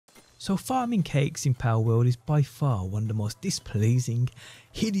So farming cakes in Palworld is by far one of the most displeasing,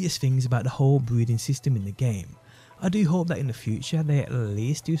 hideous things about the whole breeding system in the game. I do hope that in the future they at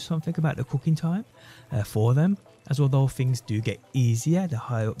least do something about the cooking time for them, as although things do get easier the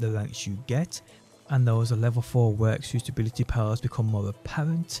higher up the ranks you get, and those level 4 work suitability powers become more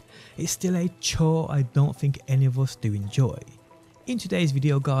apparent, it's still a chore I don't think any of us do enjoy. In today's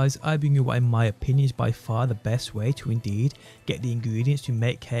video guys, I bring you what in my opinion is by far the best way to indeed get the ingredients to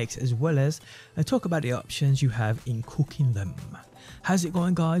make cakes, as well as talk about the options you have in cooking them. How's it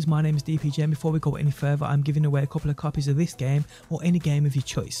going guys? My name is DPJ, and before we go any further, I'm giving away a couple of copies of this game or any game of your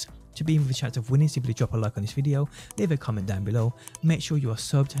choice. To be in with a chance of winning, simply drop a like on this video, leave a comment down below, make sure you are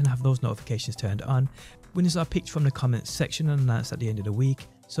subbed and have those notifications turned on. Winners are picked from the comments section and announced at the end of the week,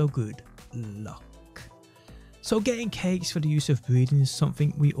 so good luck. So getting cakes for the use of breeding is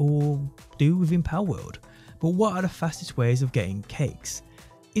something we all do within Palworld, but what are the fastest ways of getting cakes?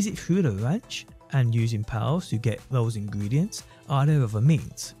 Is it through the ranch and using pals to get those ingredients? Are there other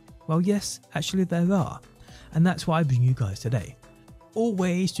means? Well yes, actually there are, and that's why I bring you guys today. All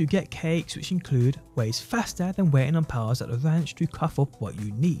ways to get cakes, which include ways faster than waiting on pals at the ranch to cough up what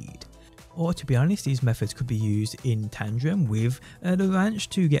you need. Or to be honest, these methods could be used in tandem with the ranch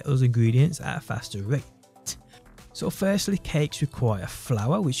to get those ingredients at a faster rate. So firstly, cakes require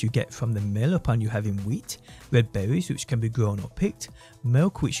flour, which you get from the mill upon you having wheat, red berries which can be grown or picked,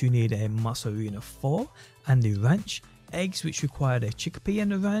 milk which you need a mozzarella for, and the ranch, eggs which require a chickpea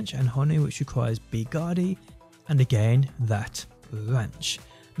and the ranch, and honey which requires Beegarde, and again that ranch.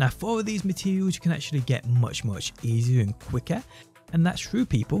 Now 4 of these materials you can actually get much easier and quicker, and that's through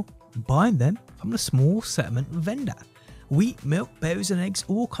people buying them from the small settlement vendor. Wheat, milk, berries and eggs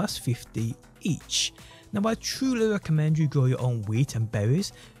all cost 50 each. Now I truly recommend you grow your own wheat and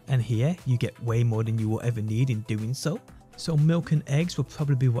berries, and here you get way more than you will ever need in doing so. So milk and eggs will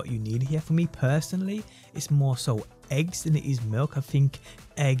probably be what you need here. For me personally, it's more so eggs than it is milk. I think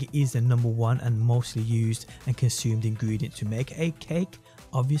egg is the #1 and mostly used and consumed ingredient to make a cake,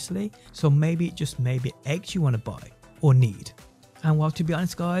 obviously. So maybe eggs you want to buy or need. And well, to be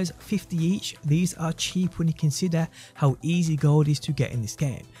honest guys, 50 each, these are cheap when you consider how easy gold is to get in this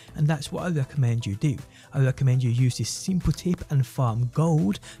game, and that's what I recommend you do. I recommend you use this simple tip and farm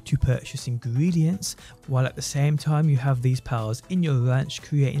gold to purchase ingredients, while at the same time you have these pals in your ranch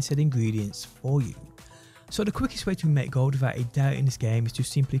creating said ingredients for you. So the quickest way to make gold without a doubt in this game is to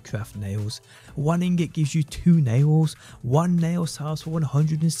simply craft nails. 1 ingot gives you 2 nails, 1 nail sells for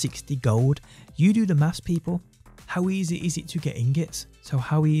 160 gold. You do the maths people. How easy is it to get ingots? So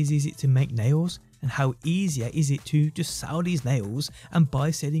how easy is it to make nails? And how easier is it to just sell these nails and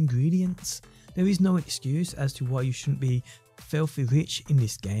buy said ingredients? There is no excuse as to why you shouldn't be filthy rich in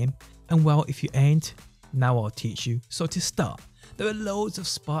this game. And well, if you ain't, now I'll teach you. So to start, there are loads of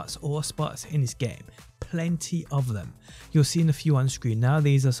spots in this game. Plenty of them. You're seeing a few on screen now.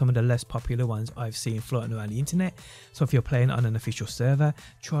 These are some of the less popular ones I've seen floating around the internet. So if you're playing on an official server,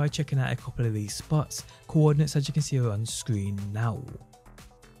 try checking out a couple of these spots. Coordinates, as you can see, are on screen now.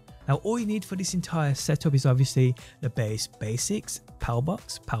 Now all you need for this entire setup is obviously the basics, pal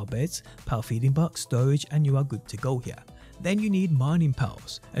box, pal beds, pal feeding box, storage, and you are good to go here. Then you need mining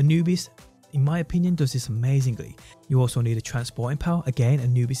pals. Anubis, in my opinion, does this amazingly. You also need a transporting pal. Again,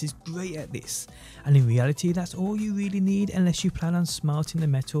 Anubis is great at this. And in reality, that's all you really need unless you plan on smelting the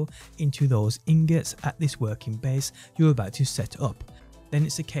metal into those ingots at this working base you're about to set up. Then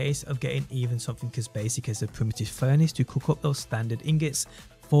it's a case of getting even something as basic as a primitive furnace to cook up those standard ingots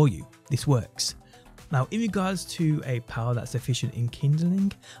for you. This works. Now in regards to a power that's efficient in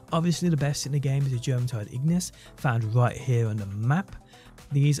kindling, obviously the best in the game is the Germantide Ignis, found right here on the map.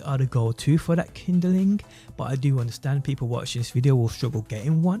 These are the go-to for that kindling, but I do understand people watching this video will struggle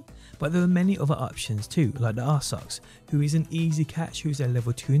getting one. But there are many other options too, like the Arsox, who is an easy catch, who's a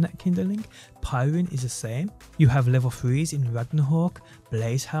level 2 in that kindling. Pyrin is the same. You have level 3s in Ragnarhawk,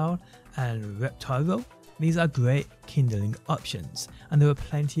 Blazehowl and Reptilo. These are great kindling options, and there are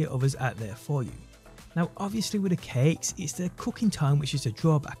plenty of others out there for you. Now obviously with the cakes, it's the cooking time which is a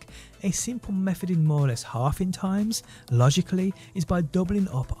drawback. A simple method in more or less halving times, logically, is by doubling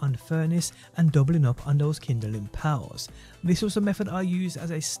up on the furnace and doubling up on those kindling pals. This was a method I used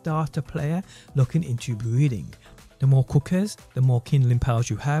as a starter player looking into breeding. The more cookers, the more kindling pals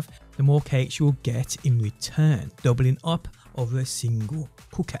you have, the more cakes you will get in return, doubling up over a single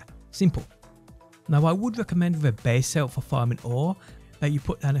cooker. Simple. Now I would recommend with a base setup for farming ore that you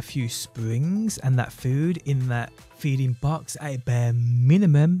put down a few springs, and that food in that feeding box at a bare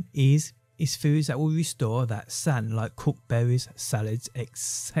minimum is foods that will restore that sand, like cooked berries, salads,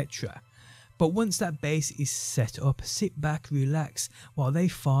 etc. But once that base is set up, sit back, relax while they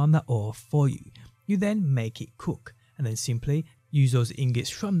farm that ore for you. You then make it cook and then simply use those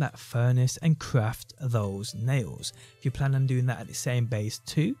ingots from that furnace and craft those nails. If you plan on doing that at the same base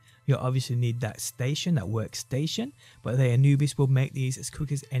too, you'll obviously need that station, that workstation, but the Anubis will make these as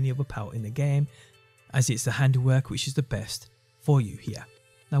quick as any other pallet in the game, as it's the handiwork which is the best for you here.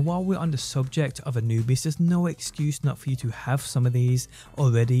 Now while we're on the subject of Anubis, there's no excuse not for you to have some of these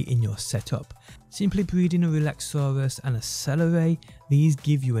already in your setup. Simply breeding a Relaxaurus and a Celeray, these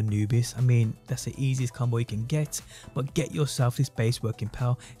give you Anubis. I mean, that's the easiest combo you can get, but get yourself this base working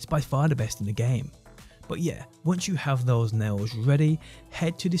pal, it's by far the best in the game. But yeah, once you have those nails ready,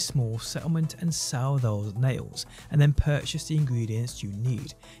 head to this small settlement and sell those nails, and then purchase the ingredients you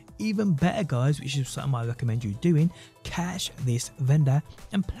need. Even better guys, which is something I recommend you doing, catch this vendor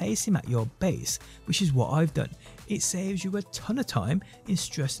and place him at your base, which is what I've done. It saves you a ton of time in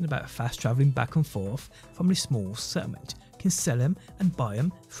stressing about fast travelling back and forth from this small settlement. You can sell him and buy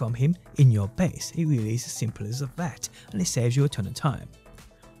him from him in your base. It really is as simple as that, and it saves you a ton of time.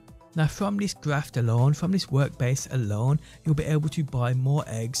 Now from this graft alone, from this work base alone, you'll be able to buy more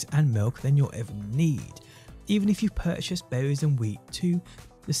eggs and milk than you'll ever need. Even if you purchase berries and wheat too,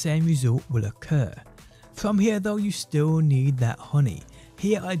 the same result will occur. From here though, you still need that honey.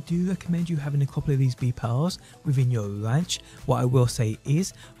 Here I do recommend you having a couple of these bee pals within your ranch. What I will say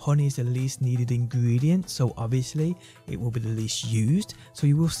is honey is the least needed ingredient, so obviously it will be the least used, so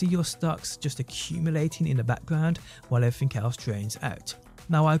you will see your stocks just accumulating in the background while everything else drains out.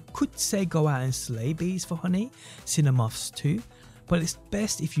 Now I could say go out and slay bees for honey, cinnamoths too, but it's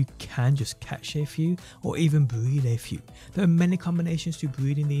best if you can just catch a few or even breed a few. There are many combinations to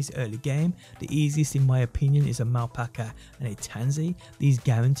breeding these early game. The easiest in my opinion is a Malpaca and a Tansy. These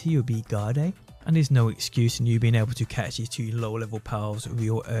guarantee your Beegarde, and there's no excuse in you being able to catch these two low level pals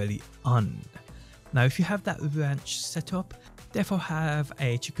real early on. Now if you have that ranch set up, therefore have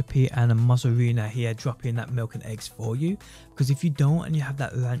a Chickpea and a Mozzarella here dropping that milk and eggs for you, because if you don't and you have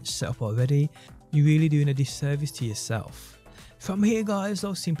that ranch set up already, you're really doing a disservice to yourself. From here guys,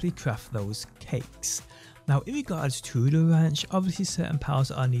 I'll simply craft those cakes. Now in regards to the ranch, obviously certain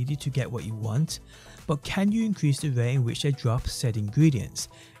pals are needed to get what you want, but can you increase the rate in which they drop said ingredients?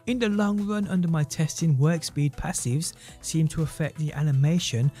 In the long run, under my testing, work speed passives seem to affect the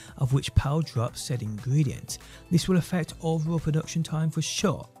animation of which pal drops said ingredient. This will affect overall production time for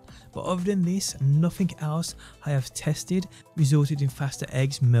sure, but other than this, nothing else I have tested resulted in faster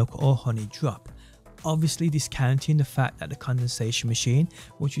eggs, milk or honey drop. Obviously discounting the fact that the condensation machine,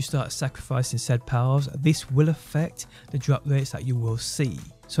 once you start sacrificing said pals, this will affect the drop rates that you will see.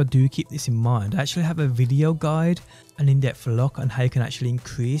 So do keep this in mind. I actually have a video guide, an in-depth look on how you can actually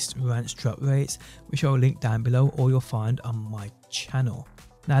increase ranch drop rates, which I'll link down below or you'll find on my channel.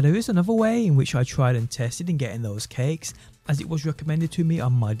 Now there is another way in which I tried and tested in getting those cakes, as it was recommended to me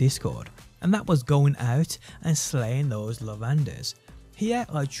on my Discord, and that was going out and slaying those Lavanders. Here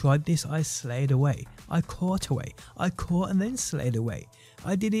I tried this, I slayed away, I caught away, I caught and then slayed away.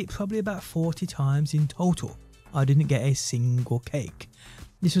 I did it probably about 40 times in total. I didn't get a single cake.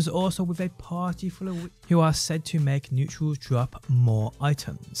 This was also with a party full of who are said to make neutrals drop more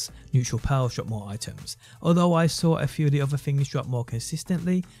items. Neutral pals drop more items. Although I saw a few of the other things drop more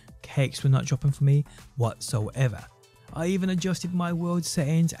consistently, cakes were not dropping for me whatsoever. I even adjusted my world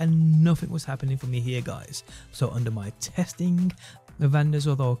settings and nothing was happening for me here guys. So under my testing, Lavanders,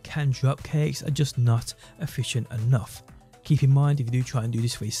 although can drop cakes, are just not efficient enough. Keep in mind, if you do try and do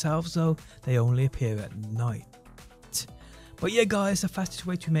this for yourselves though, they only appear at night. But yeah guys, the fastest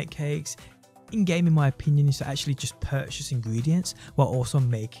way to make cakes in game in my opinion is to actually just purchase ingredients while also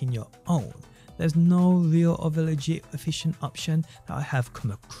making your own. There's no real other legit efficient option that I have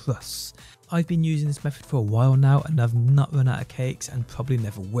come across. I've been using this method for a while now and I've not run out of cakes and probably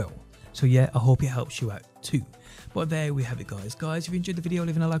never will. So yeah, I hope it helps you out too. But there we have it guys. If you enjoyed the video,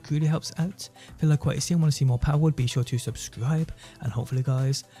 leaving a like really helps out. If you like what you see and want to see more Palworld, be sure to subscribe. And hopefully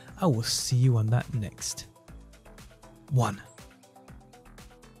guys, I will see you on that next one.